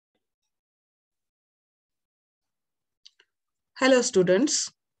Hello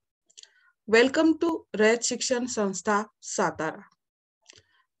students, welcome to Raj Shikshan Sanstha Satara,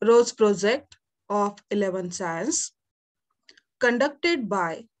 Rose Project of 11th Science, conducted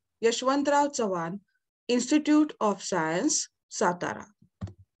by Yashwantrao Chavan, Institute of Science, Satara.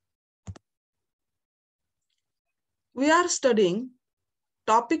 We are studying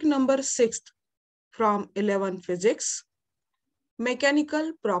topic number 6 from 11 Physics,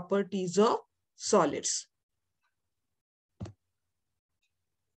 Mechanical Properties of Solids.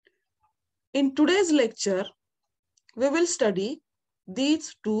 In today's lecture, we will study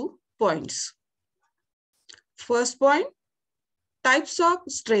these 2 points. First point, types of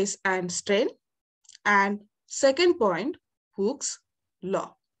stress and strain, and second point, Hooke's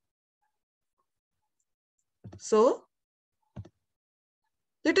law. So,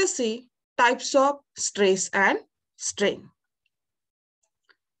 let us see types of stress and strain.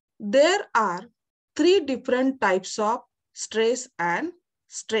 There are 3 different types of stress and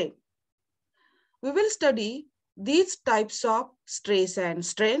strain. We will study these types of stress and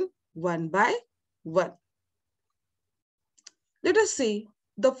strain one by one. Let us see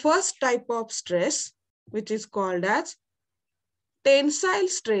the first type of stress, which is called as tensile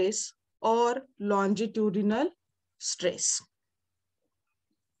stress or longitudinal stress.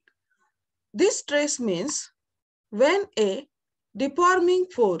 This stress means when a deforming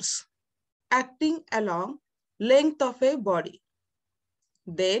force acting along length of a body,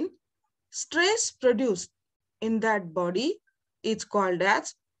 then stress produced in that body is called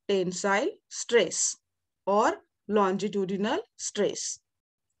as tensile stress or longitudinal stress,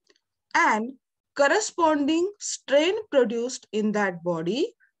 and corresponding strain produced in that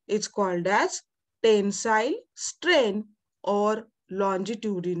body is called as tensile strain or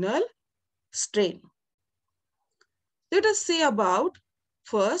longitudinal strain. Let us see about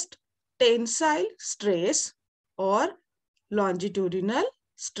first tensile stress or longitudinal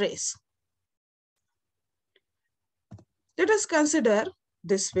stress. Let us consider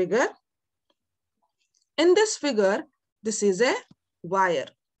this figure. In this figure, this is a wire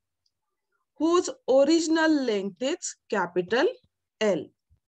whose original length is capital L,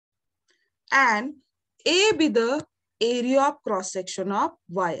 and A be the area of cross-section of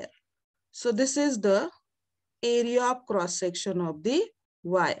wire. So this is the area of cross-section of the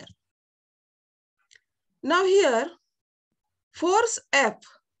wire. Now here, force F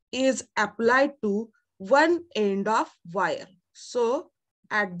is applied to one end of wire. So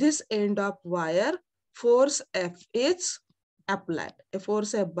at this end of wire, force F is applied. A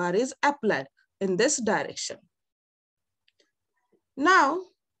force F bar is applied in this direction. Now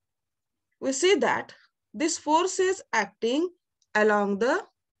we see that this force is acting along the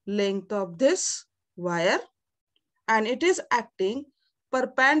length of this wire, and it is acting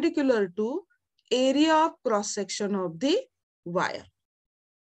perpendicular to area of cross section of the wire.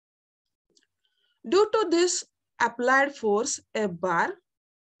 Due to this applied force F bar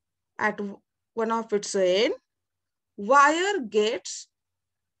at one of its end, wire gets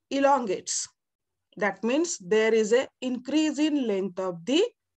elongates. That means there is an increase in length of the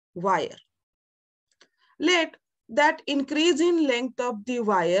wire. Let that increase in length of the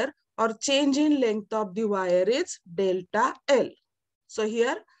wire or change in length of the wire is delta L. So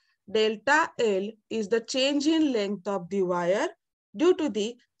here delta L is the change in length of the wire due to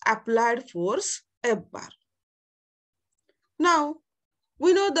the applied force F bar. Now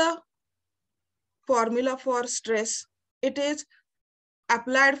we know the formula for stress. It is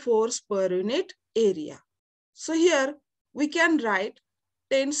applied force per unit area. So here we can write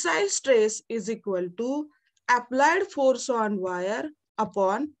tensile stress is equal to applied force on wire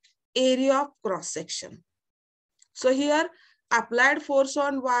upon area of cross section. So here applied force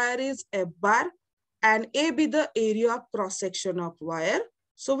on wire is F bar and A be the area of cross section of wire.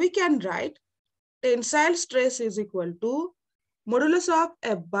 So we can write tensile stress is equal to modulus of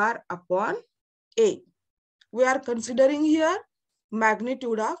F bar upon A. We are considering here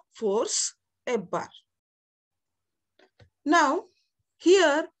magnitude of force F bar. Now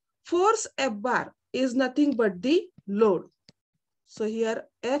here force F bar is nothing but the load. So here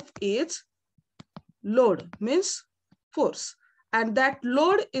F is load, means force, and that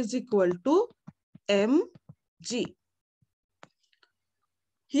load is equal to mg.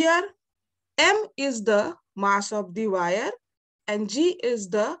 Here m is the mass of the wire and g is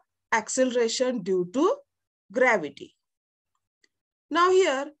the acceleration due to gravity. Now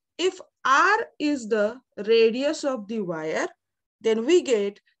here, if r is the radius of the wire, then we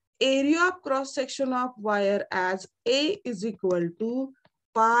get area of cross section of wire as A is equal to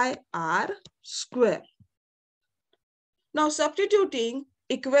pi r square. Now substituting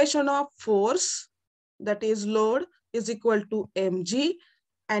equation of force, that is load, is equal to mg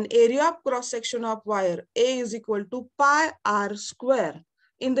and area of cross section of wire A is equal to pi r square.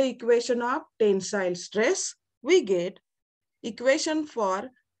 In the equation of tensile stress, we get equation for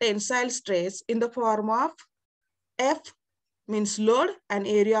tensile stress in the form of F means load and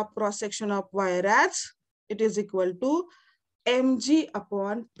area of cross section of wire as it is equal to mg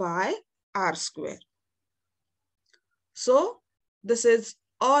upon pi r square. So this is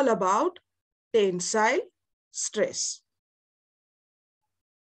all about tensile stress.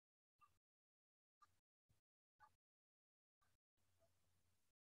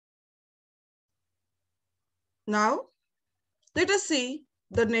 Now, let us see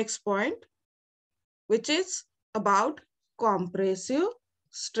the next point, which is about compressive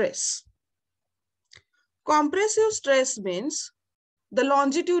stress. Compressive stress means the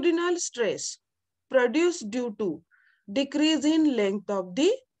longitudinal stress produced due to decrease in length of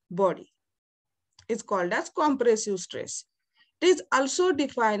the body. It's called as compressive stress. It is also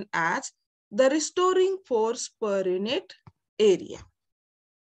defined as the restoring force per unit area.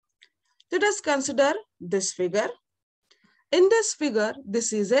 Let us consider this figure. In this figure,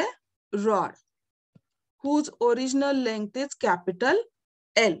 this is a rod whose original length is capital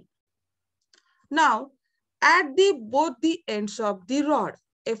L. Now, at both the ends of the rod,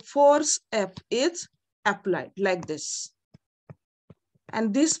 a force F is applied like this.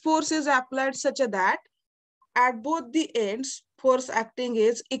 And this force is applied such that at both the ends, force acting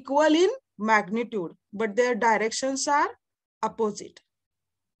is equal in magnitude, but their directions are opposite.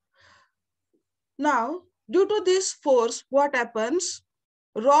 Now, due to this force, what happens?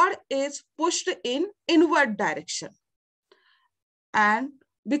 Rod is pushed in inward direction. And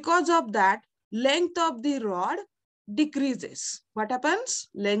because of that, length of the rod decreases. What happens?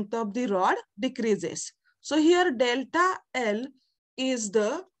 Length of the rod decreases. So here delta L is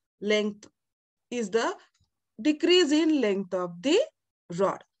the length, is the decrease in length of the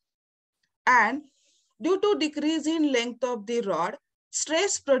rod. And due to decrease in length of the rod,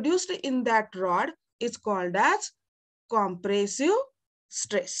 stress produced in that rod is called as compressive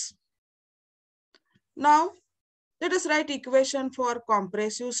stress. Now, let us write equation for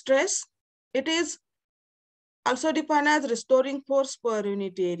compressive stress. It is also defined as restoring force per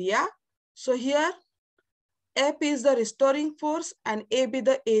unit area. So here, F is the restoring force and A be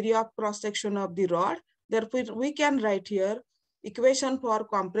the area of cross section of the rod. Therefore, we can write here equation for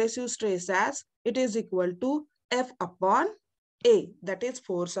compressive stress as it is equal to F upon A, that is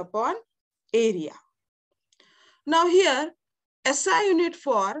force upon area. Now here, SI unit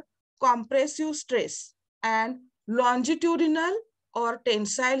for compressive stress and longitudinal or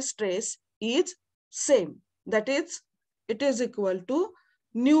tensile stress is same. That is, it is equal to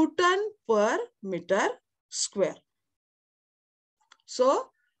Newton per meter square. So,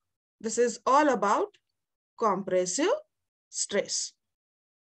 this is all about compressive stress.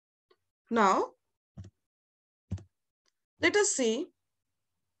 Now, let us see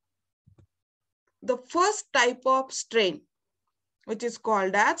the first type of strain, which is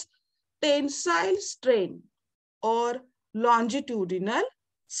called as tensile strain or longitudinal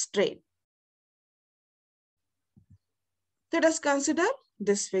strain. Let us consider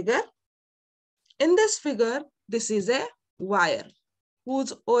this figure. In this figure, this is a wire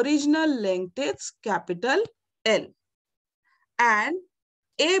whose original length is capital L and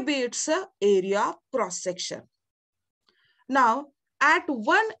A be its area cross section. Now, at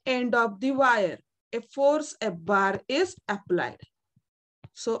one end of the wire, a force F bar is applied.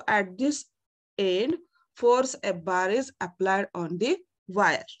 So, at this end, force F bar is applied on the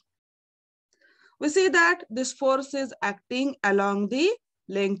wire. We see that this force is acting along the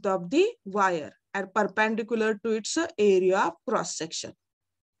length of the wire and perpendicular to its area of cross section.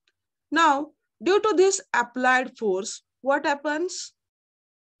 Now, due to this applied force, what happens?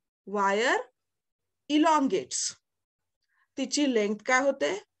 Wire elongates. तिची length काय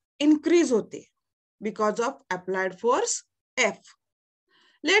होते? Increase होते because of applied force F.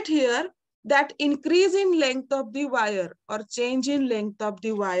 Let here that increase in length of the wire or change in length of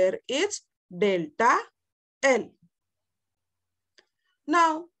the wire is delta L.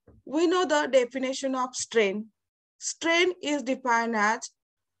 Now, we know the definition of strain. Strain is defined as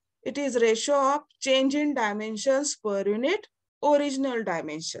it is ratio of change in dimensions per unit original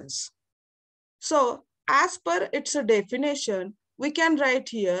dimensions. So, as per its definition, we can write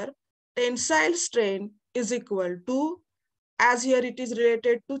here tensile strain is equal to, as here it is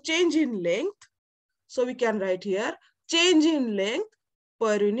related to change in length. So, we can write here change in length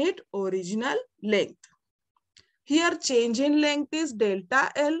per unit original length. Here change in length is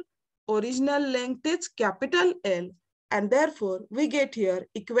delta L, original length is capital L, and therefore we get here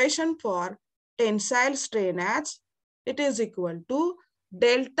equation for tensile strain as it is equal to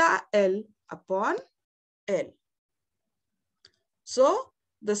delta L upon L. So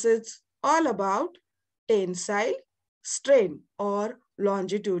this is all about tensile strain or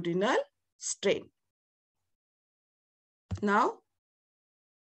longitudinal strain. Now,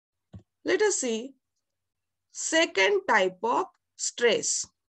 let us see second type of stress,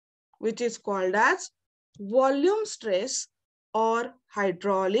 which is called as volume stress or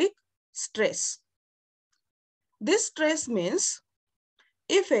hydraulic stress. This stress means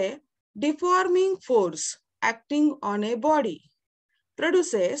if a deforming force acting on a body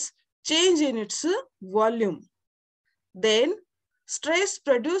produces change in its volume, then stress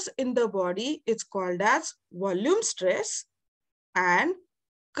produced in the body is called as volume stress, and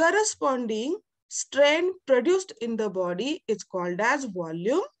corresponding strain produced in the body is called as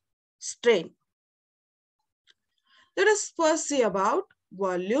volume strain. Let us first see about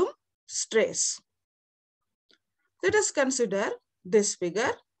volume stress. Let us consider this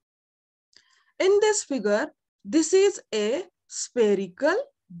figure. In this figure, this is a spherical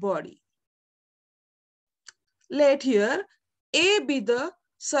body. Let here A be the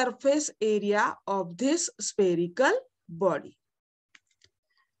surface area of this spherical body.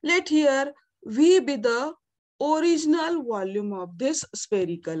 Let here V be the original volume of this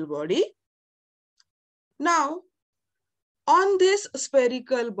spherical body. Now, on this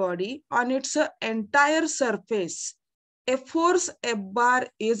spherical body, on its entire surface, a force F bar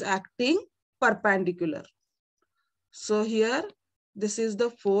is acting perpendicular. So here, this is the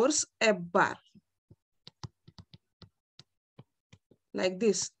force F bar. Like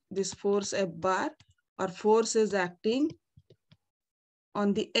this force F bar or force is acting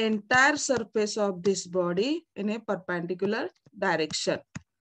on the entire surface of this body in a perpendicular direction.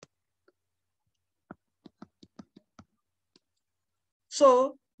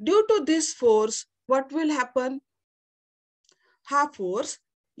 So due to this force, what will happen? हा force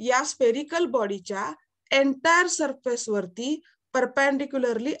या spherical बॉडीच्या entire surface वरती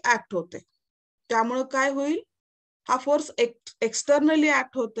परपेंडिक्युलरली act होते. त्यामुळे काय होईल? हा force externally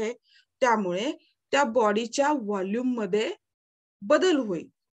act होते, त्यामुळे त्या बॉडीच्या व्हॉल्यूम मध्ये बदल होईल.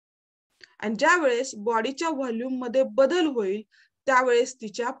 आणि ज्या वेळेस बॉडीच्या व्हॉल्यूम मध्ये बदल होईल त्यावेळेस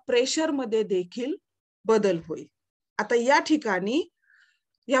तिच्या प्रेशर मध्ये देखील बदल होईल. आता या ठिकाणी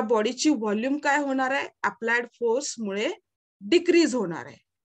या बॉडीची व्हॉल्यूम काय होणार आहे? अप्लाइड फोर्स मुळे डिक्रीज होणार आहे.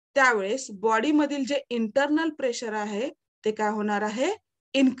 त्यावेळेस बॉडी मधील जे इंटरनल प्रेशर आहे ते काय होणार आहे?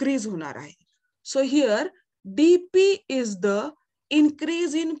 इन्क्रीज होणार आहे. So here dp is the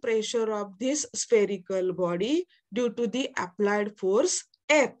increase in pressure of this spherical body due to the applied force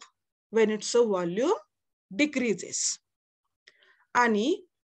F when its volume decreases. आणि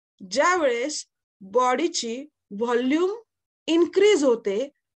ज्या वेळेस बॉडीची व्हॉल्यूम इन्क्रीज होते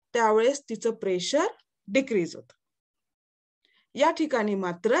त्यावेळेस तिचं प्रेशर डिक्रीज होतं. या ठिकाणी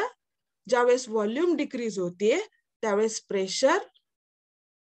मात्र ज्यावेळेस व्हॉल्यूम डिक्रीज होते त्यावेळेस प्रेशर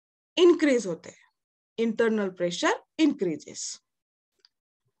इन्क्रीज होते. Internal pressure increases.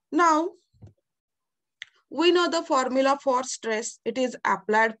 Now, we know the formula for stress. It is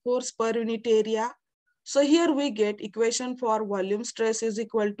applied force per unit area. So here we get equation for volume stress is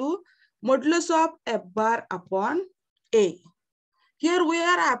equal to modulus of F bar upon A. Here we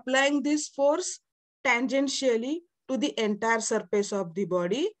are applying this force tangentially to the entire surface of the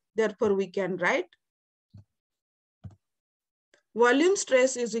body. Therefore, we can write volume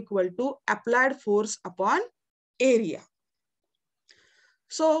stress is equal to applied force upon area.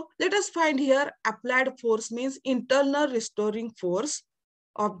 So let us find here applied force means internal restoring force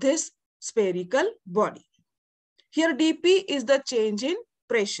of this spherical body. Here dP is the change in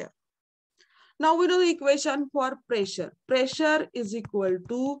pressure. Now we know the equation for pressure. Pressure is equal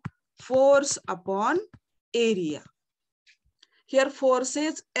to force upon area. Here force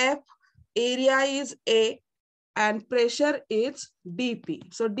is F, area is A, and pressure is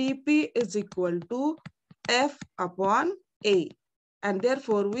dP. So dP is equal to F upon A. And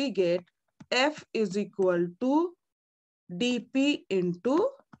therefore we get F is equal to dP into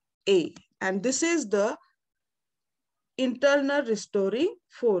A. And this is the internal restoring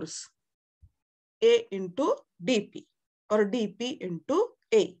force. A into dP or dP into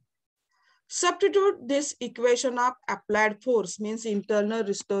A. Substitute this equation of applied force means internal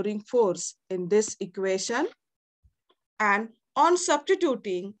restoring force in this equation. And on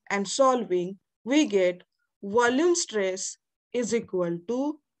substituting and solving, we get volume stress is equal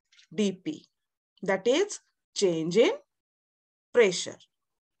to dP. That is change in pressure.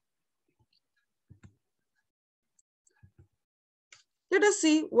 Let us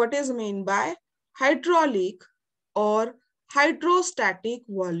see what is meant by hydraulic or hydrostatic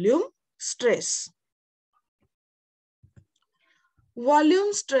volume stress.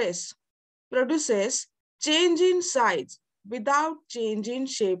 volume stress produces change in size without change in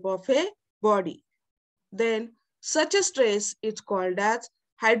shape of a body. Then such a stress is called as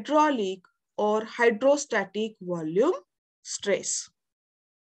hydraulic or hydrostatic volume stress.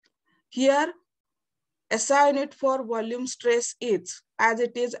 Here, SI unit for volume stress is, as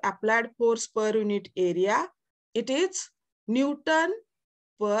it is applied force per unit area, it is Newton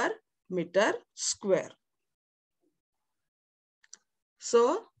per meter square.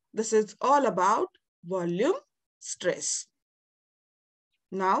 So this is all about volume stress.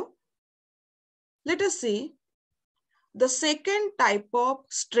 Now, let us see the second type of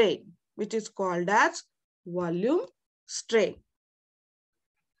strain, which is called as volume strain.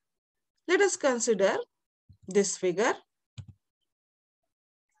 Let us consider this figure.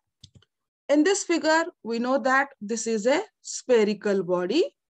 In this figure, we know that this is a spherical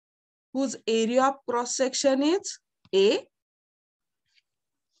body whose area of cross section is A.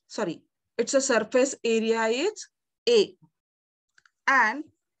 Sorry, its a surface area is A. And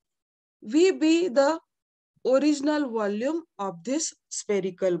V be the original volume of this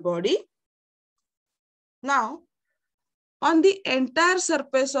spherical body. Now, on the entire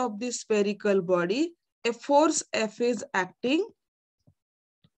surface of this spherical body, a force F is acting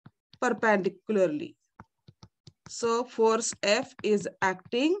perpendicularly. So force F is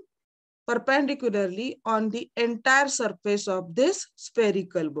acting perpendicularly on the entire surface of this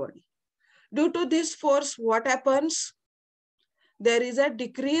spherical body. Due to this force, what happens? There is a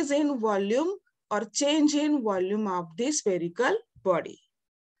decrease in volume or change in volume of the spherical body.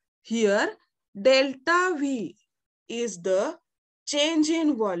 Here, delta V is the change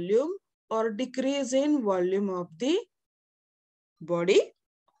in volume or decrease in volume of the body,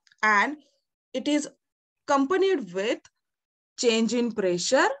 and it is accompanied with change in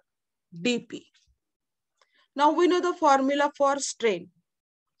pressure dP. Now we know the formula for strain.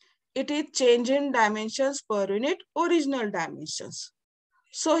 It is change in dimensions per unit original dimensions.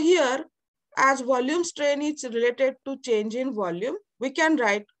 So here, as volume strain is related to change in volume, we can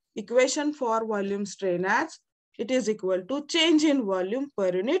write equation for volume strain as it is equal to change in volume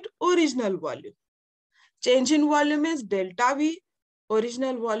per unit original volume. Change in volume is delta V,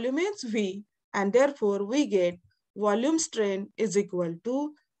 original volume is V, and therefore we get volume strain is equal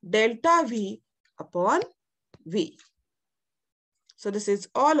to delta V upon V. So this is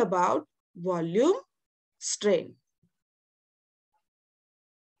all about volume strain.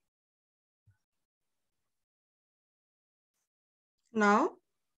 Now,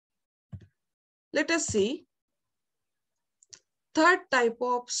 let us see third type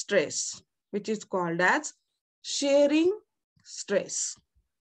of stress, which is called as shearing stress.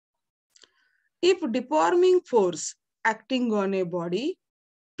 If deforming force acting on a body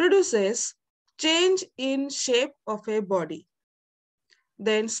produces change in shape of a body,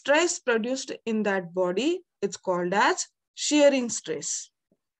 then stress produced in that body is called as shearing stress,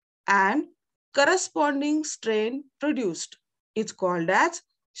 and corresponding strain produced is called as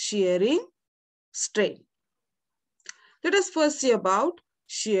shearing strain. Let us first see about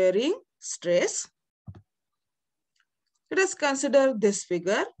shearing stress. Let us consider this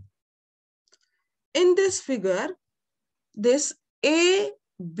figure. In this figure, this A,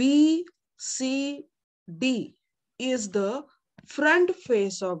 B, C, D is the front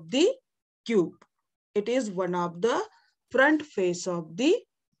face of the cube. It is one of the front face of the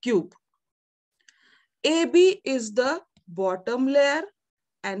cube. AB is the bottom layer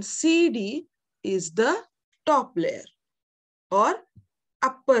and CD is the top layer or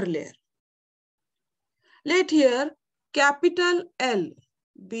upper layer. Let here capital L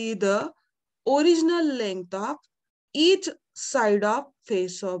be the original length of each side of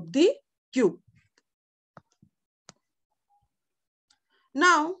face of the cube.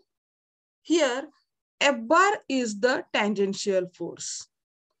 Now, here F bar is the tangential force,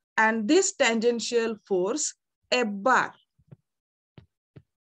 and this tangential force F bar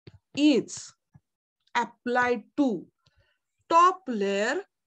is applied to top layer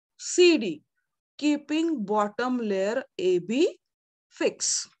CD, keeping bottom layer AB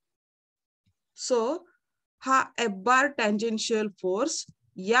fixed. So, हा F bar tangential force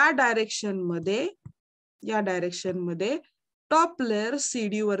या direction मध्ये top layer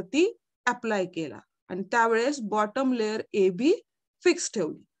CD वरती apply केला आणि त्यावेळेस bottom layer AB fix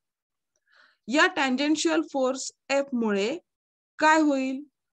ठेवली. या tangential force F मुळे काय होईल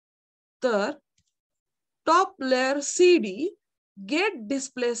तर top layer CD get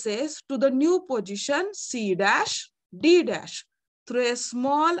displaces to the new position C dash D dash through a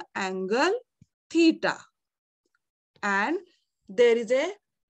small angle theta, and there is a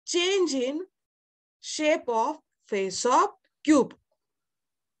change in shape of face of cube.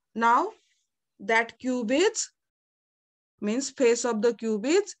 Now that cube is, means face of the cube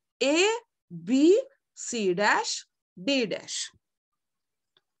is A, B, C dash, D dash.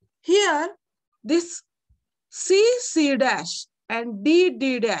 Here, this C dash and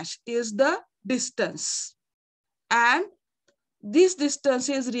D dash is the distance. And this distance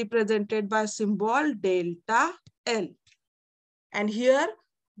is represented by symbol delta L. And here,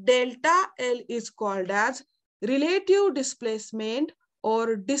 delta L is called as relative displacement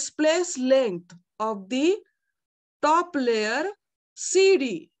or displaced length of the top layer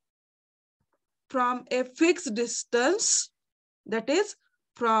CD from a fixed distance, that is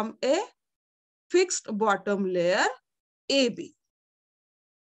from a fixed bottom layer AB.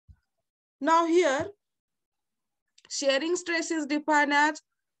 Now here, shearing stress is defined as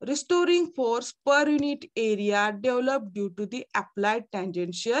restoring force per unit area developed due to the applied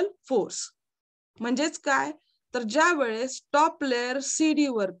tangential force. म्हणजेच काय, तर ज्या वेळेस top layer CD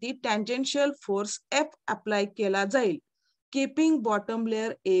वरती tangential force F apply केला जाईल, keeping bottom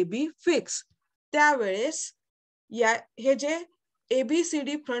layer AB fix, त्यावेळेस हे जे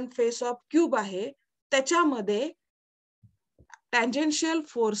ABCD front face of cube आहे त्याच्यामध्ये tangential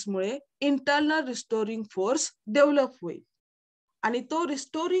फोर्समुळे internal restoring force develop होईल. आणि तो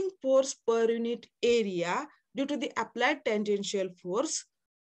restoring force per unit area due to the applied tangential force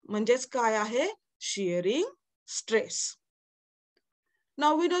म्हणजेच काय आहे, shearing stress.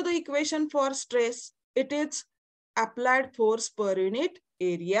 Now we know the equation for stress. It is applied force per unit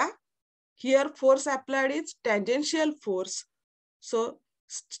area. Here force applied is tangential force. So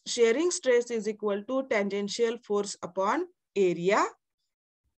shearing stress is equal to tangential force upon area.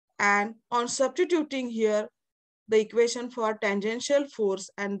 And on substituting here the equation for tangential force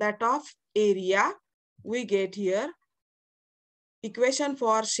and that of area, we get here equation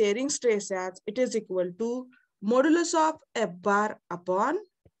for shearing stress as it is equal to modulus of F bar upon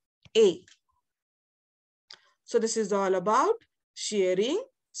A. So this is all about shearing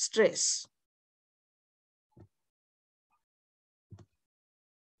stress.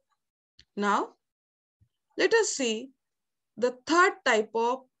 Now, let us see the third type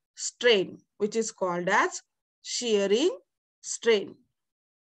of strain, which is called as shearing strain.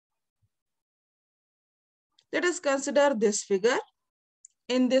 Let us consider this figure.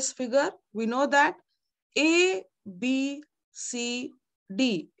 In this figure, we know that A, B, C,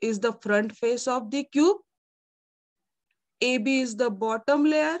 D is the front face of the cube. AB is the bottom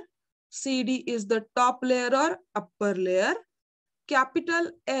layer. CD is the top layer or upper layer.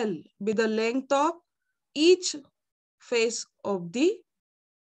 Capital L be the length of each face of the,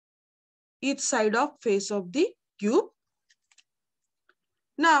 each side of face of the cube.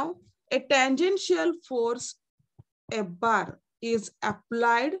 Now, a tangential force F bar is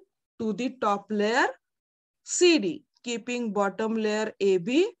applied to the top layer CD, keeping bottom layer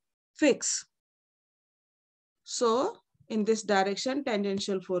AB fixed. So, in this direction,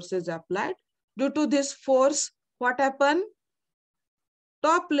 tangential force is applied. Due to this force, what happened?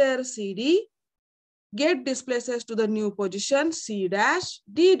 Top layer CD get displaces to the new position C dash,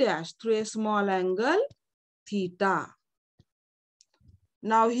 D dash through a small angle theta.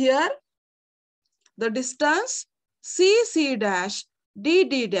 Now here, the distance C dash,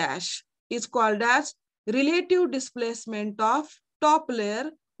 D dash is called as relative displacement of top layer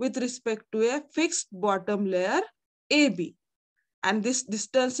with respect to a fixed bottom layer AB. And this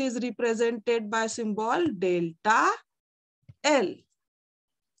distance is represented by symbol delta L.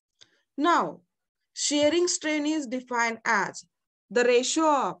 Now, shearing strain is defined as the ratio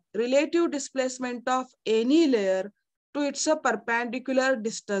of relative displacement of any layer to its perpendicular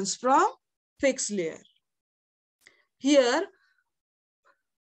distance from fixed layer. Here,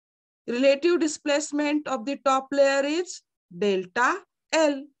 relative displacement of the top layer is delta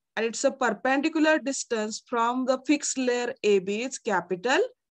L and it's a perpendicular distance from the fixed layer AB is capital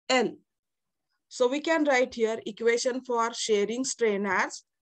L. So we can write here equation for shearing strain as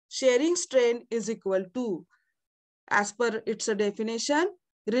shearing strain is equal to, as per its definition,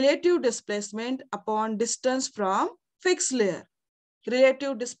 relative displacement upon distance from fixed layer.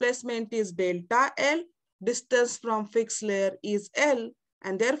 Relative displacement is delta L, distance from fixed layer is L,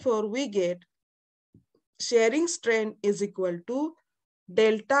 and therefore we get shearing strain is equal to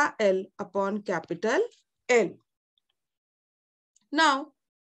delta L upon capital L. Now,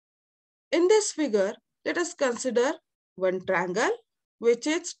 in this figure, let us consider one triangle, which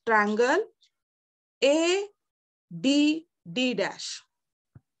is triangle ADD dash.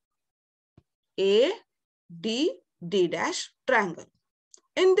 ADD dash triangle.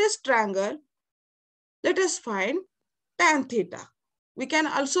 In this triangle, let us find tan theta. We can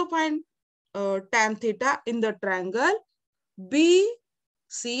also find tan theta in the triangle BCD.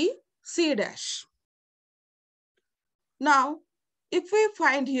 C, C dash. Now, if we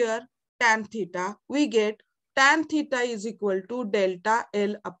find here tan theta, we get tan theta is equal to delta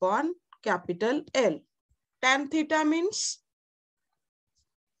L upon capital L. Tan theta means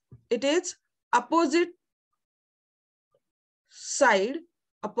it is opposite side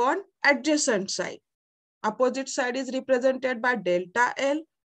upon adjacent side. Opposite side is represented by delta L.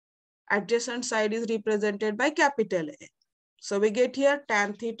 Adjacent side is represented by capital L. So we get here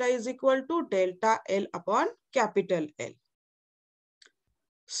tan theta is equal to delta L upon capital L.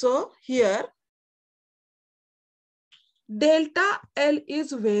 So here delta L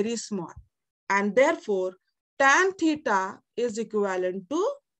is very small and therefore tan theta is equivalent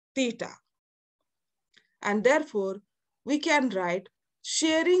to theta. And therefore we can write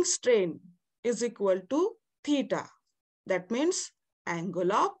shearing strain is equal to theta. That means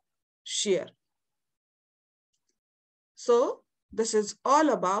angle of shear. So this is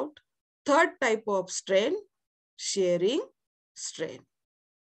all about third type of strain, shearing strain.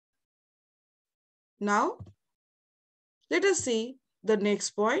 Now let us see the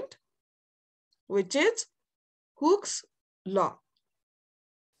next point, which is Hooke's law.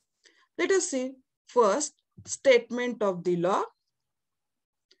 Let us see first statement of the law.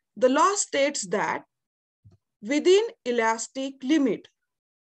 The law states that within elastic limit,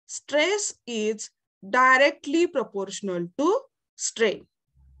 stress is directly proportional to strain.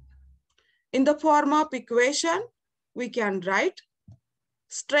 In the form of equation, we can write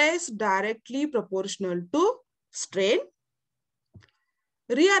stress directly proportional to strain.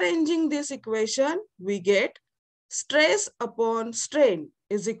 Rearranging this equation, we get stress upon strain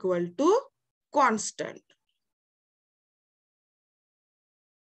is equal to constant.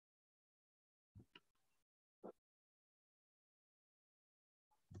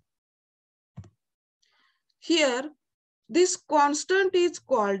 Here, this constant is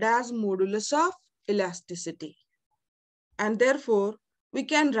called as modulus of elasticity. And therefore, we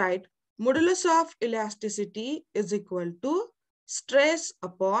can write modulus of elasticity is equal to stress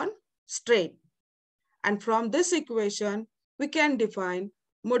upon strain. And from this equation, we can define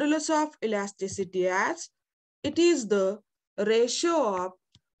modulus of elasticity as it is the ratio of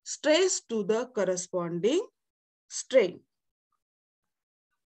stress to the corresponding strain.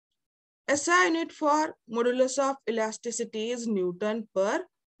 SI unit for modulus of elasticity is Newton per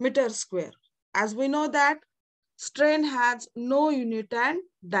meter square. As we know that strain has no unit and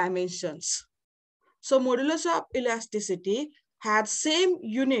dimensions. So modulus of elasticity has same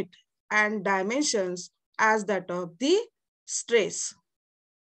unit and dimensions as that of the stress.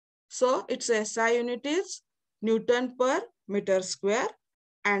 So its SI unit is Newton per meter square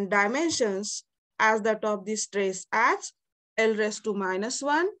and dimensions as that of the stress as L raised to minus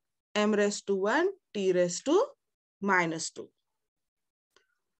 1, M raised to 1, T raised to minus 2.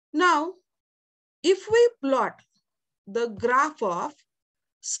 Now, if we plot the graph of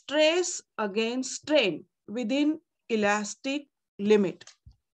stress against strain within elastic limit,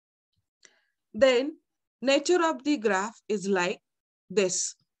 then nature of the graph is like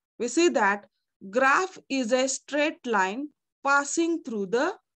this. We see that graph is a straight line passing through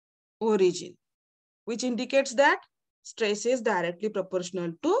the origin, which indicates that stress is directly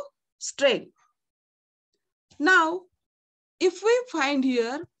proportional to strain. Now, if we find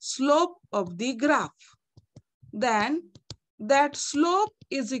here slope of the graph, then that slope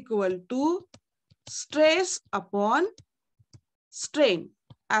is equal to stress upon strain.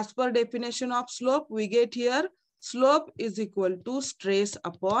 As per definition of slope, we get here slope is equal to stress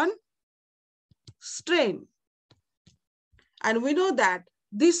upon strain. And we know that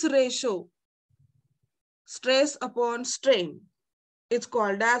this ratio, stress upon strain, is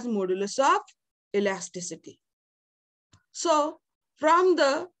called as modulus of elasticity. So, from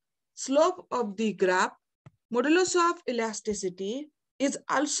the slope of the graph, modulus of elasticity is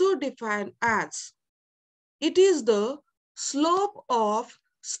also defined as it is the slope of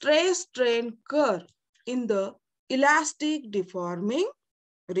stress-strain curve in the elastic deforming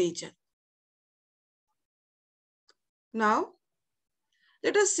region. Now,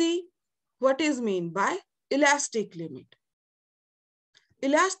 let us see what is meant by elastic limit.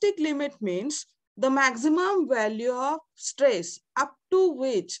 Elastic limit means the maximum value of stress up to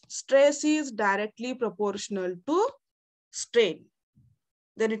which stress is directly proportional to strain.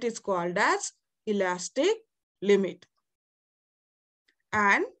 Then it is called as elastic limit.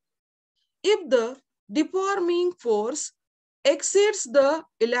 And if the deforming force exceeds the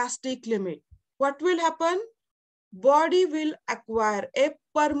elastic limit, what will happen? Body will acquire a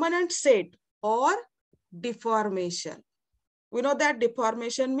permanent set or deformation. We know that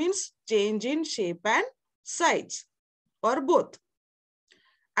deformation means change in shape and size or both.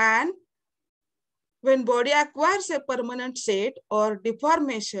 And when body acquires a permanent set or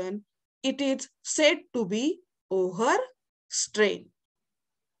deformation, it is said to be overstrain.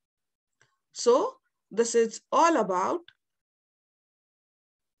 So this is all about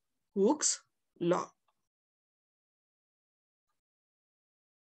Hooke's law.